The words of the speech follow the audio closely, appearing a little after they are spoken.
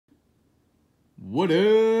What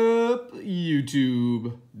up,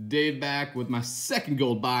 YouTube? Dave back with my second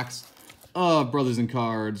gold box of Brothers and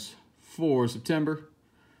Cards for September.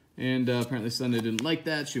 And apparently Sunday didn't like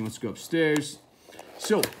that. She wants to go upstairs.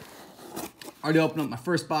 So, already opened up my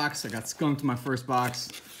first box. I got skunked in my first box.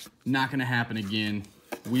 Not going to happen again.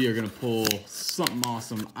 We are going to pull something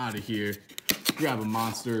awesome out of here. Grab a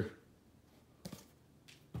monster.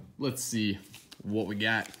 Let's see what we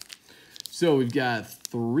got. So we've got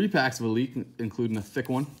 3 packs of Elite, including a thick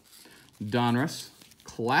one. Donruss,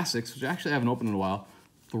 Classics, which I actually haven't opened in a while.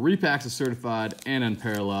 3 packs of Certified and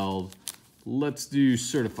Unparalleled. Let's do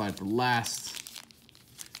Certified for last.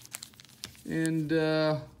 And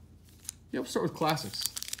yeah, we'll start with Classics.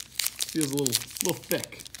 Feels a little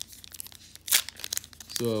thick.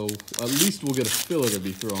 So at least we'll get a filler to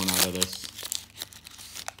be thrown out of this.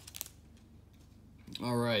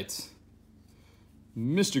 All right.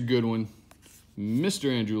 Mr. Goodwin, Mr.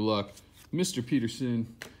 Andrew Luck, Mr.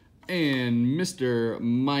 Peterson, and Mr.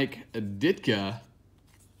 Mike Ditka.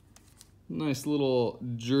 Nice little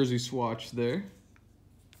jersey swatch there.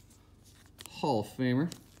 Hall of Famer.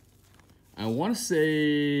 I want to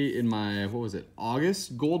say in my, what was it,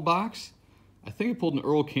 August gold box, I think I pulled an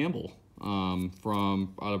Earl Campbell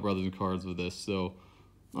from out of Brothers and Cards with this. So,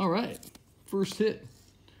 all right, first hit.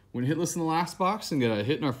 Went hitless in the last box and got a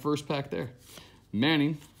hit in our first pack there.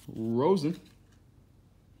 Manning, Rosen,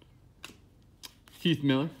 Keith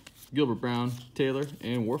Miller, Gilbert Brown, Taylor,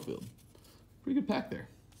 and Warfield. Pretty good pack there.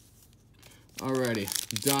 Alrighty,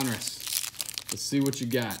 Donruss. Let's see what you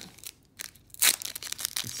got.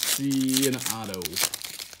 Let's see an auto.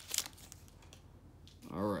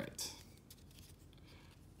 Alright.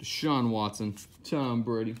 Deshaun Watson, Tom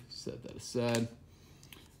Brady, set that aside.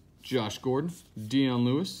 Josh Gordon, Dion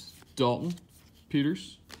Lewis, Dalton,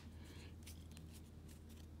 Peters,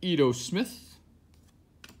 Ito Smith.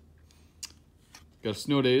 Got a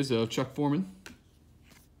Snow Days of Chuck Foreman,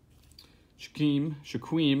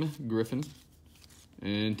 Shaquem Griffin,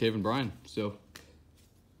 and Taven Bryan. So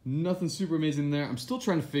nothing super amazing there. I'm still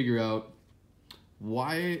trying to figure out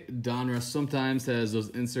why Donruss sometimes has those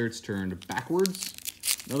inserts turned backwards,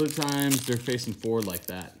 and other times they're facing forward like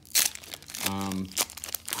that.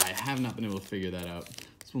 I have not been able to figure that out.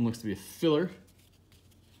 This one looks to be a filler.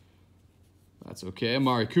 That's okay.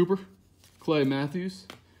 Amari Cooper, Clay Matthews,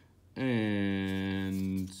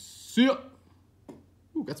 and see ya.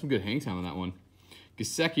 Ooh, got some good hang time on that one.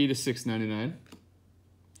 Gesicki to $6.99.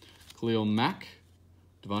 Khalil Mack,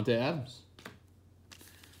 Devontae Adams.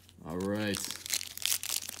 All right.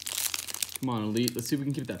 Come on, Elite. Let's see if we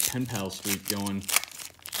can keep that pen pal streak going.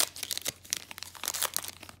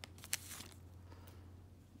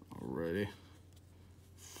 Alrighty.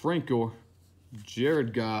 Frank Gore,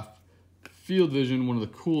 Jared Goff, Field Vision, one of the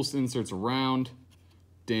coolest inserts around.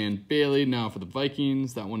 Dan Bailey, now for the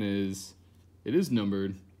Vikings. That one is, it is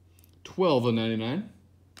numbered 12/99.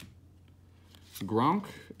 Gronk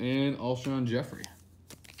and Alshon Jeffrey.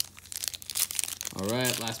 All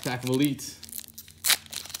right, last pack of Elite.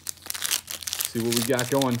 See what we got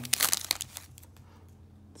going.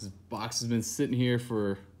 This box has been sitting here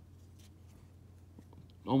for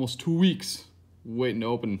almost 2 weeks, waiting to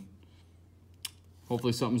open.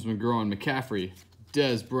 Hopefully something's been growing. McCaffrey,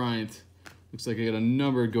 Dez Bryant. Looks like I got a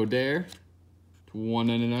numbered Goddard to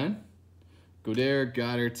 $1.99. Goddard,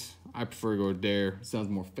 Goddard. I prefer Goddard. It sounds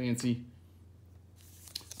more fancy.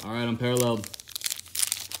 All right, Unparalleled.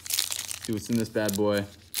 See what's in this bad boy.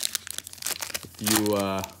 If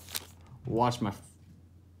you watch my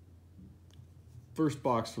first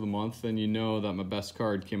box for the month, then you know that my best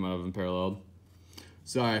card came out of Unparalleled.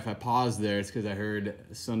 Sorry if I paused there. It's because I heard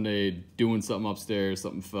Sunday doing something upstairs.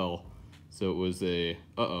 Something fell. So it was a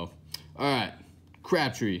uh-oh. All right.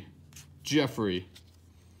 Crabtree. Jeffrey.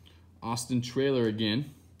 Austin Trailer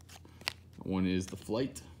again. That one is the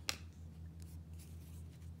Flight.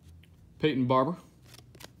 Peyton Barber.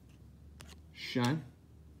 Shine.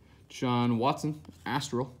 Sean Watson.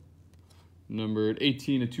 Astral. Numbered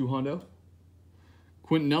 18/200.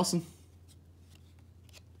 Quentin Nelson.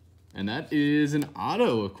 And that is an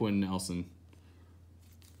auto of Quentin Nelson.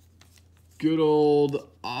 Good old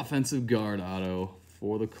offensive guard auto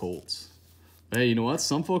for the Colts. Hey, you know what?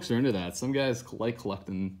 Some folks are into that. Some guys like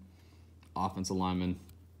collecting offensive linemen.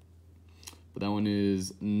 But that one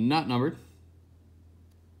is not numbered.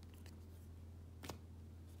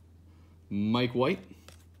 Mike White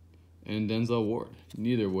and Denzel Ward,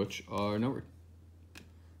 neither of which are numbered.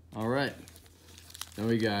 All right. Now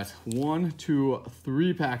we got 1, 2,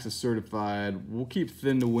 3 packs of Certified. We'll keep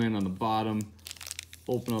thin to win on the bottom.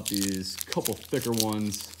 Open up these couple thicker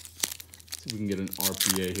ones. See if we can get an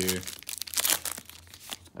RPA here.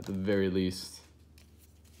 At the very least.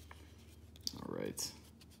 right.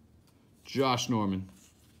 Josh Norman,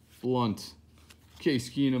 Blunt, Case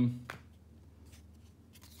Keenum.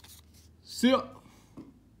 See ya.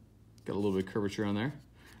 Got a little bit of curvature on there.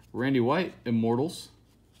 Randy White, Immortals.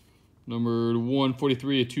 Numbered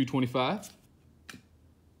 143 of 225.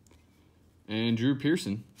 And Drew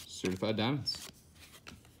Pearson, Certified Diamonds.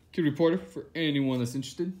 Kid Reporter for anyone that's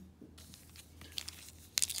interested.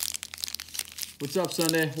 What's up,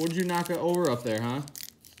 Sunday? What did you knock over up there, huh?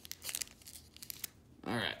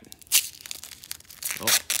 All right. Oh,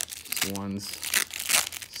 this one's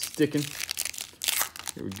sticking.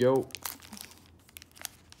 Here we go.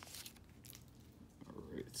 All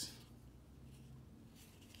right.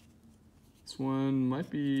 This one might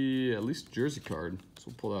be at least a jersey card, so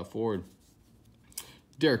we'll pull that forward.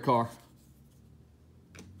 Derek Carr.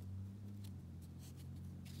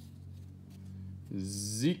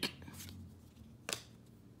 Zeke.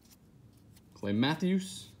 Clay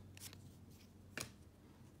Matthews.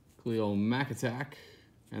 Cleo McAttack.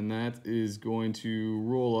 And that is going to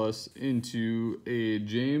roll us into a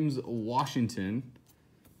James Washington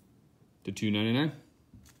to $2.99.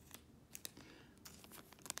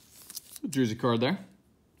 A jersey card there.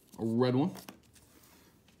 A red one.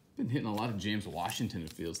 Been hitting a lot of James Washington,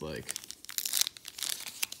 it feels like.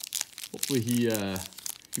 Hopefully he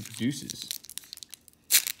produces.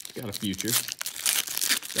 Got a future.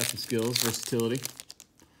 Got some skills, versatility.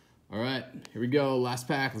 All right, here we go. Last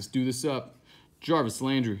pack. Let's do this up. Jarvis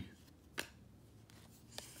Landry.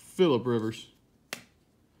 Phillip Rivers.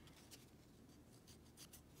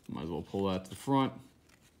 Might as well pull that to the front.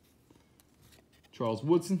 Charles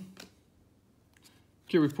Woodson.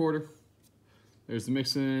 Kid Reporter. There's the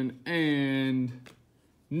Mixon. And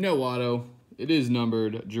no auto. It is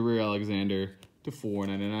numbered Jareer Alexander to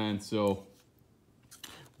 $4.99. So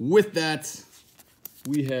with that,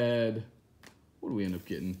 we had, what do we end up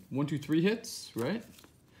getting? 1, 2, 3 hits, right?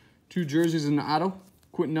 2 jerseys in the auto.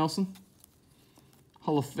 Quentin Nelson,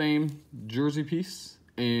 Hall of Fame jersey piece,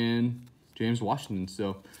 and James Washington.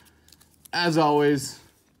 So, as always,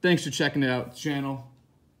 thanks for checking out the channel.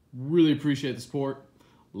 Really appreciate the support.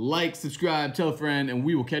 Like, subscribe, tell a friend, and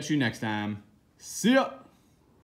we will catch you next time. See ya!